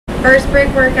First brick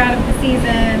workout of the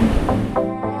season.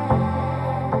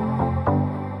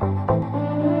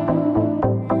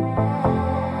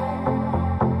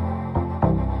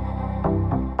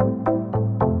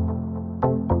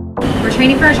 We're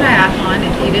training for a triathlon,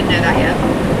 if you didn't know that yet.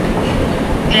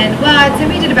 And well, I'd say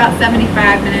we did about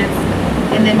 75 minutes,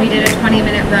 and then we did a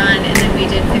 20-minute run, and then we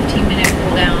did 15-minute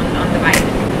cool down on the bike.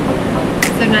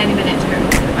 So 90 minutes total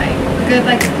on the bike. A good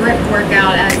like grip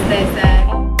workout, as they said.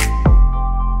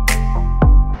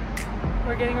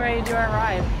 We're getting ready to do our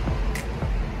ride.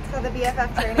 It's called the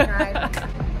BFF training ride.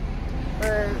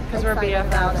 Because we're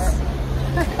BFFs.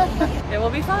 It will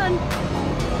be fun.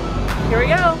 Here we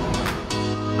go.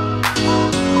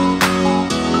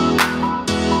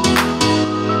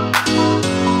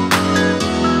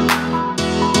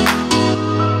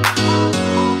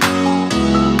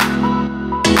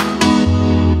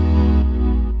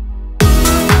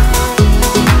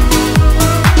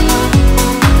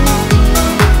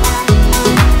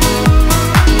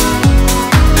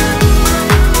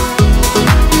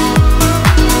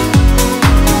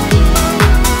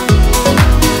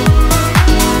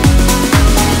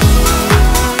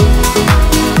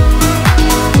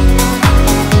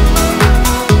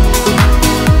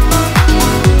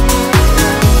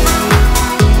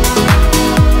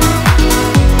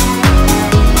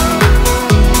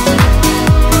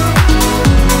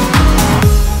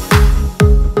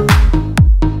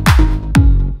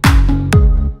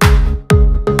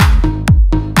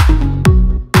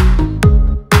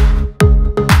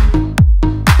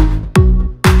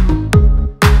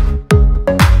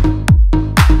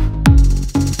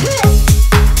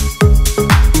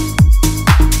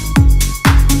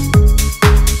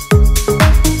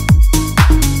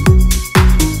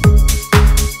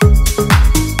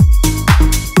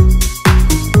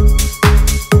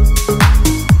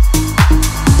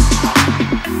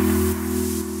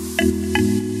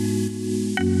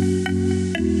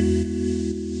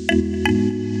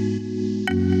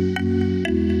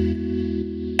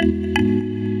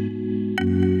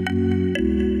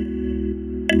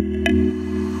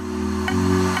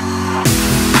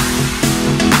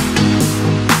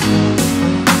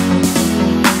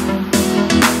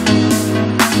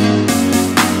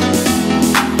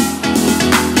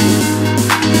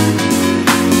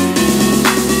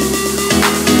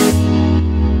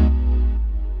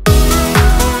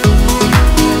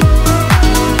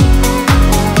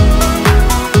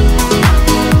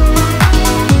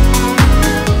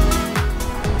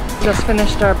 Just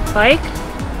finished our bike.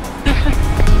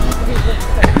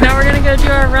 Now we're gonna go do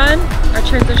our run, our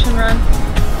transition run.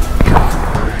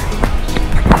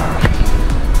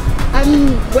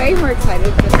 I'm way more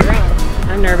excited for the run.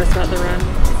 I'm nervous about the run.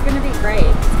 It's gonna be great.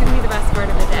 It's gonna be the best part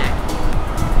of the day.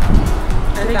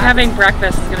 I think having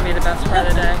breakfast is gonna be the best part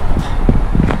of the day.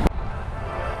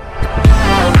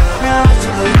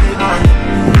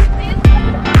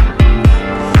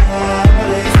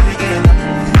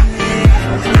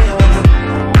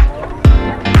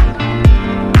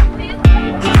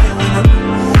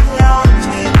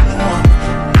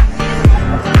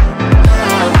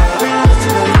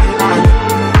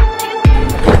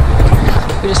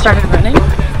 Started running.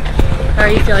 How are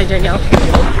you feeling, Danielle?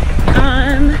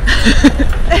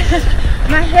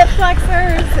 My hip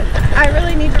flexors, I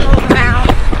really need to roll them out.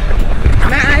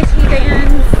 My IT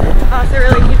bands, also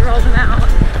really need to roll them out.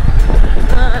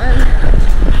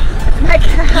 My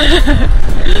calves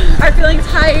are feeling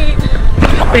tight.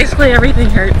 Basically everything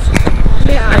hurts.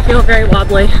 Yeah. I feel very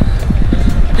wobbly.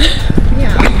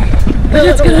 Yeah. But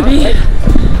it's gonna be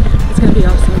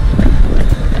awesome.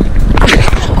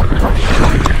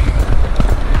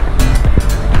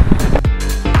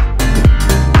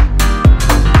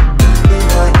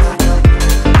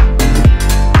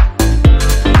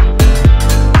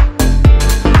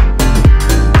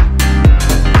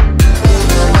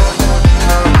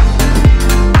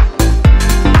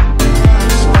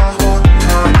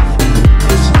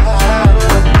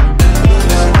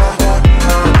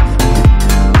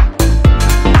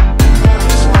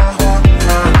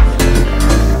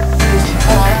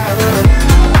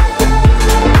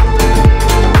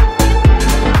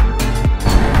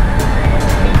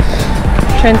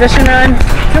 Transition run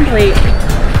complete.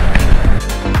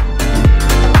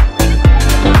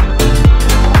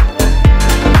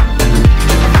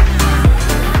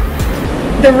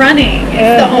 The running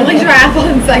is the only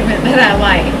triathlon segment that I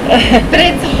like. But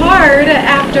it's hard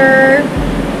after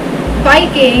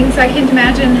biking, so I can't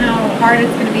imagine how hard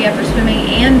it's going to be after swimming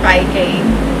and biking.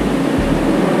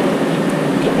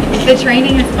 The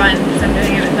training is fun because I'm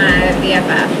doing it with my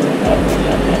BFF.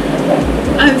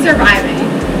 I'm surviving.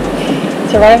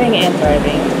 Surviving and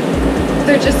thriving.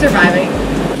 They're just surviving.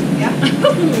 Yeah.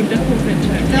 Double fit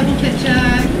check. Double fit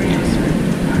check.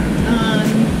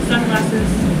 Sunglasses.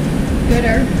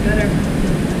 Gooder.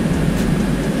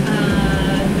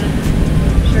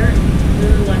 Shirt.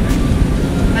 Lululemon.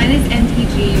 Mine is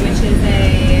MPG, which is a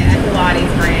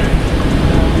Pilates brand.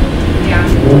 Yeah.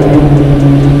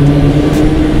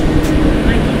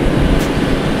 Nike.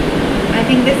 I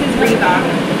think this is Reebok.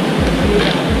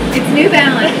 It's New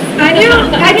Balance. I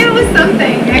knew it was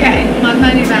something. Okay, love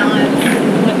my New Balance.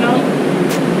 What belt?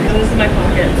 Oh, this is my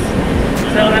pockets.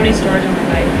 So I don't have any storage on my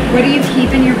bike. What do you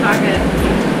keep in your pocket?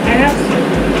 I have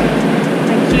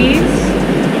my keys.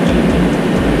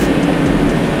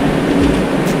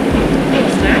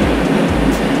 Little snack.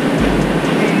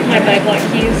 My bike lock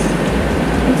keys.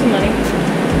 And some money.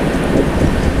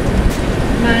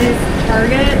 Mine is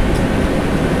Target.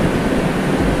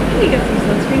 You got some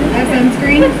sunscreen. I have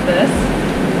sunscreen. What's this?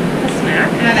 A snack?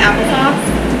 I have applesauce.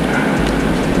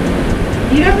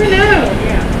 You never know.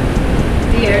 Yeah.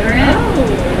 Deodorant. Oh,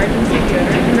 emergency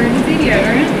deodorant. Emergency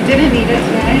deodorant. Didn't need it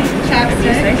today.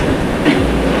 Chapstick.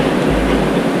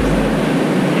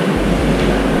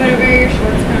 What are your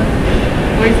shorts from?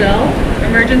 Boiselle.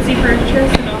 Emergency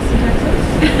purchase in Austin, Texas.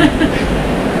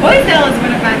 Boiselle is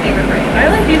one of my favorite brands. I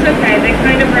like these okay. They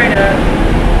kind of ride up.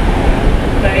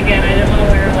 But again, I didn't want to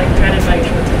wear like padded bike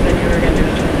shorts because I knew we were going to do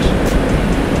a church.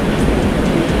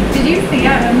 Did you see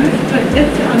I almost put this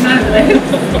on my lips?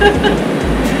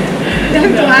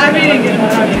 I'm glad we didn't get it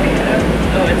on video.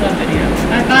 Oh, it's on video.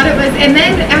 I thought it was, and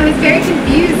then I was very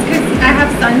confused because I have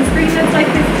sunscreen that's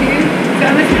like this too. So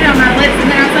I almost put it on my lips, and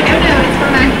then I was like, oh no, it's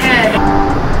for my head.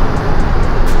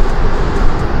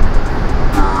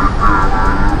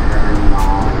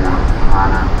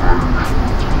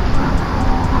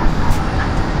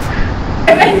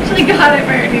 Eventually got it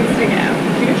where it needs to go.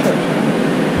 Your shorts.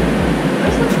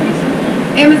 This looks pretty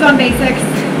simple. Amazon Basics.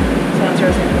 Sponsor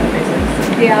us Amazon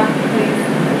Basics. Yeah, please.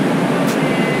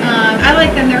 I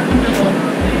like them. They're comfortable.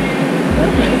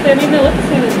 I mean, they look the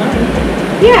same as mine.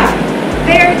 Yeah,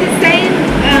 they're the same.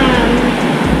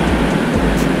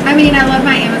 I mean, I love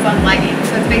my Amazon leggings,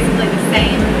 so it's basically the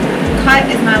same cut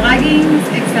as my leggings,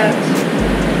 except.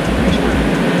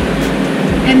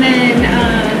 And then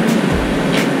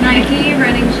Nike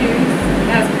running shoes,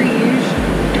 as per usual.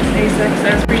 Asics,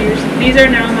 as per usual. These are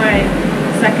now my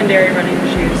secondary running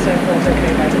shoes, so it feels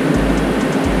okay by them.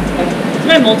 It's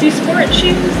my multi-sport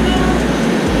shoes though.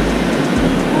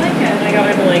 I like it. I got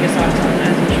my Belega socks on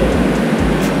as usual.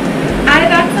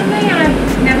 That's something I've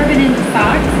never been into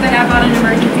socks, but I bought an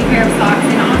emergency pair of socks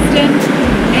in Austin,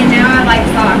 and now I like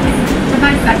socks. For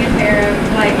my second pair of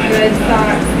like good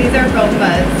socks, these are Gold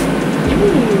Buzz.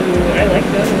 Ooh, I like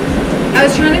those. I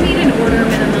was trying to meet an order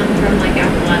minimum from like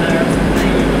Athleta or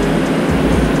something.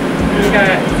 We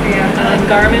got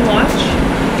Garmin watch.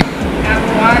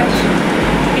 Apple Watch.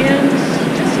 And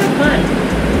just have fun.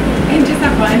 And just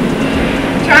have fun.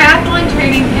 Triathlon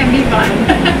training can be fun.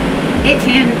 It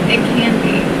can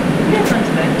be. We had fun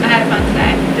today. I had fun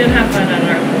today. Didn't have fun on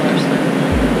our open water swim.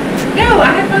 No,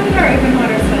 I had fun with our open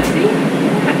water swim. See?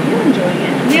 You're enjoying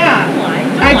it. Yeah. Don't lie.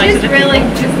 Don't I lie just to the really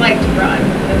people. just like to run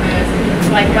the most. It's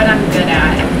like what I'm good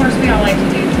at. Of course, we all like to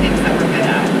do things that we're good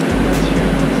at. That's true.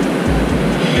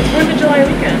 It's 4th of July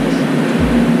weekend.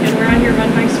 And we're on your run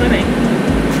bike swimming.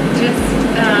 Just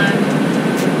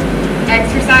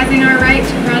exercising our right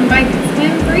to run, bike, and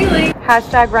swim freely.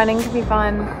 Hashtag running can be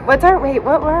fun. What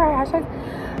were our hashtags?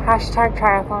 Hashtag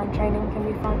triathlon training can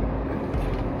be fun.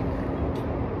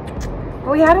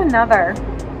 But we had another.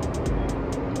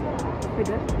 We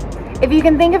did. If you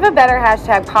can think of a better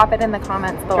hashtag, pop it in the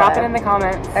comments below. Drop it in the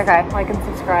comments. Okay. Like and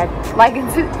subscribe. Like and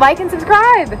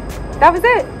subscribe. That was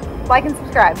it. Like and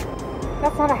subscribe.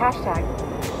 That's not a hashtag.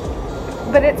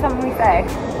 But it's something we say.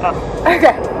 Oh.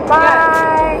 Okay.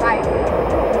 Bye. Bye.